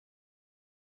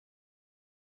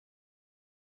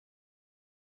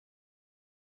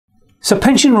So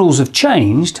pension rules have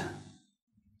changed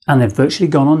and they've virtually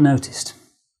gone unnoticed.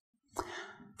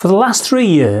 For the last 3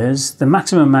 years, the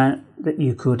maximum amount that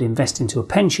you could invest into a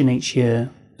pension each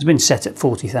year has been set at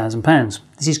 £40,000.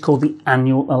 This is called the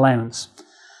annual allowance.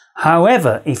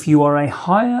 However, if you are a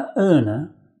higher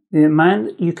earner, the amount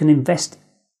that you can invest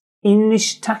in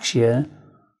this tax year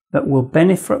that will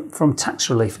benefit from tax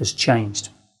relief has changed.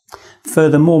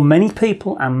 Furthermore, many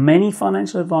people and many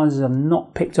financial advisors have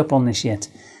not picked up on this yet.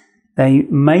 They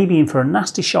may be in for a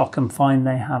nasty shock and find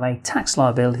they have a tax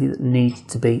liability that needs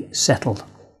to be settled.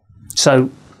 So,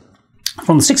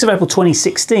 from the 6th of April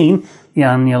 2016, the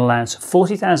annual allowance of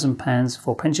 £40,000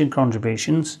 for pension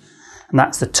contributions, and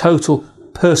that's the total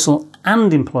personal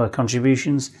and employer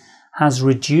contributions, has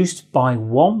reduced by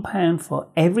 £1 for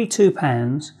every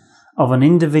 £2 of an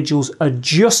individual's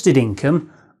adjusted income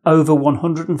over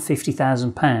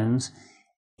 £150,000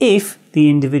 if the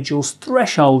individual's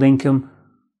threshold income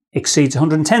exceeds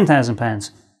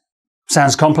 £110,000.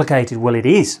 Sounds complicated? Well, it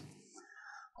is.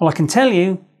 Well, I can tell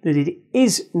you that it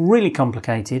is really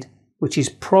complicated, which is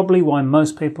probably why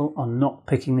most people are not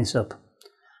picking this up.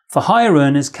 For higher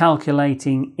earners,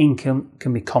 calculating income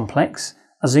can be complex,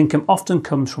 as income often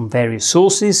comes from various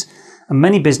sources, and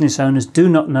many business owners do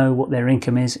not know what their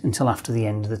income is until after the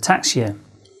end of the tax year.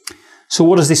 So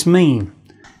what does this mean?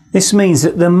 This means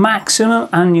that the maximum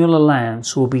annual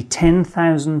allowance will be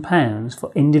 £10,000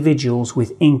 for individuals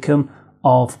with income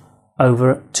of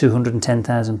over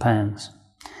 £210,000.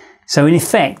 So in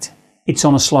effect, it's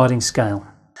on a sliding scale.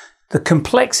 The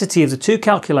complexity of the two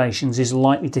calculations is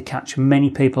likely to catch many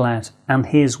people out, and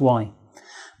here's why.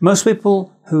 Most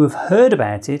people who have heard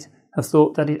about it have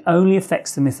thought that it only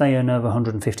affects them if they earn over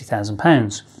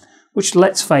 £150,000, which,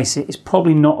 let's face it, is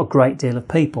probably not a great deal of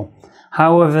people.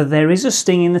 However, there is a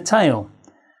sting in the tail.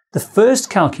 The first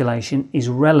calculation is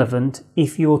relevant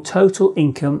if your total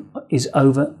income is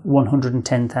over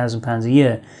 £110,000 a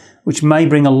year, which may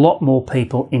bring a lot more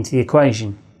people into the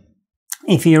equation.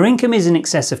 If your income is in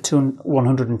excess of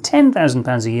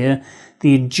 £110,000 a year,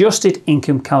 the adjusted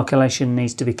income calculation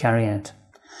needs to be carried out.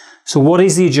 So what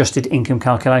is the adjusted income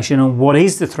calculation and what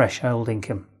is the threshold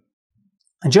income?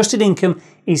 Adjusted income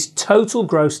is total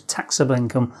gross taxable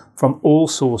income from all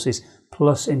sources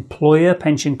plus employer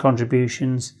pension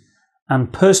contributions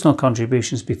and personal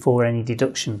contributions before any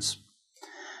deductions.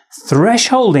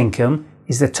 Threshold income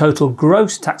is the total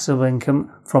gross taxable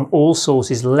income from all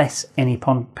sources less any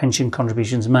pension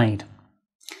contributions made.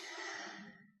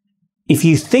 If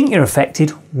you think you're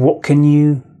affected, what can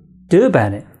you do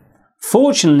about it?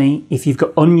 Fortunately, if you've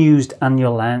got unused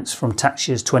annual allowance from tax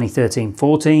years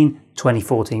 2013-14,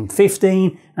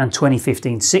 2014-15 and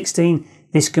 2015-16,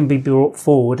 this can be brought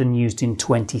forward and used in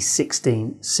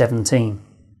 2016-17.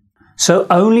 So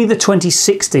only the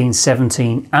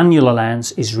 2016-17 annual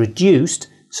allowance is reduced,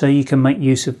 so you can make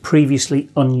use of previously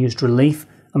unused relief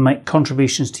and make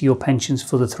contributions to your pensions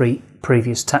for the 3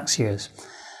 previous tax years.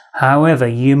 However,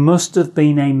 you must have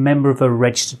been a member of a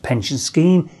registered pension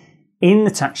scheme in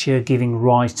the tax year giving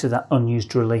rise to that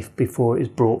unused relief before it is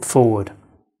brought forward.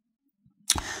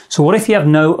 So what if you have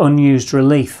no unused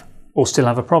relief or still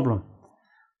have a problem?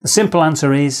 The simple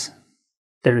answer is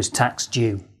there is tax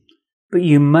due, but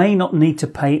you may not need to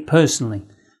pay it personally.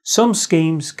 Some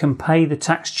schemes can pay the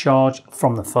tax charge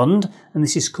from the fund, and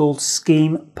this is called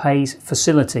Scheme Pays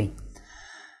Facility.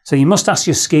 So you must ask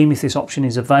your scheme if this option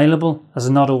is available, as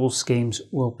not all schemes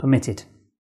will permit it.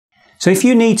 So if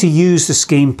you need to use the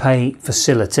Scheme Pay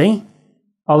Facility,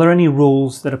 are there any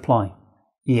rules that apply?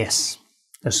 Yes,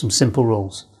 there's some simple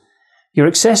rules. Your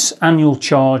excess annual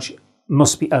charge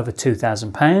must be over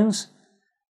 £2,000,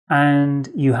 and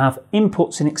you have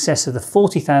inputs in excess of the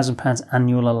 £40,000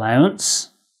 annual allowance,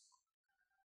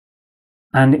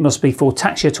 and it must be for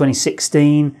tax year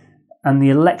 2016, and the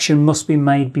election must be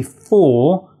made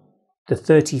before the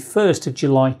 31st of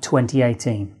July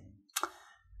 2018.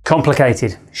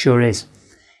 Complicated, sure is.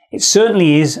 It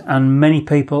certainly is, and many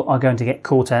people are going to get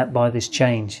caught out by this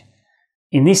change.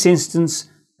 In this instance,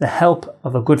 the help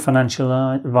of a good financial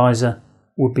advisor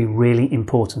would be really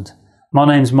important. My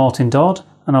name's Martin Dodd,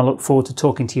 and I look forward to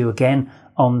talking to you again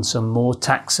on some more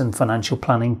tax and financial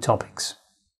planning topics.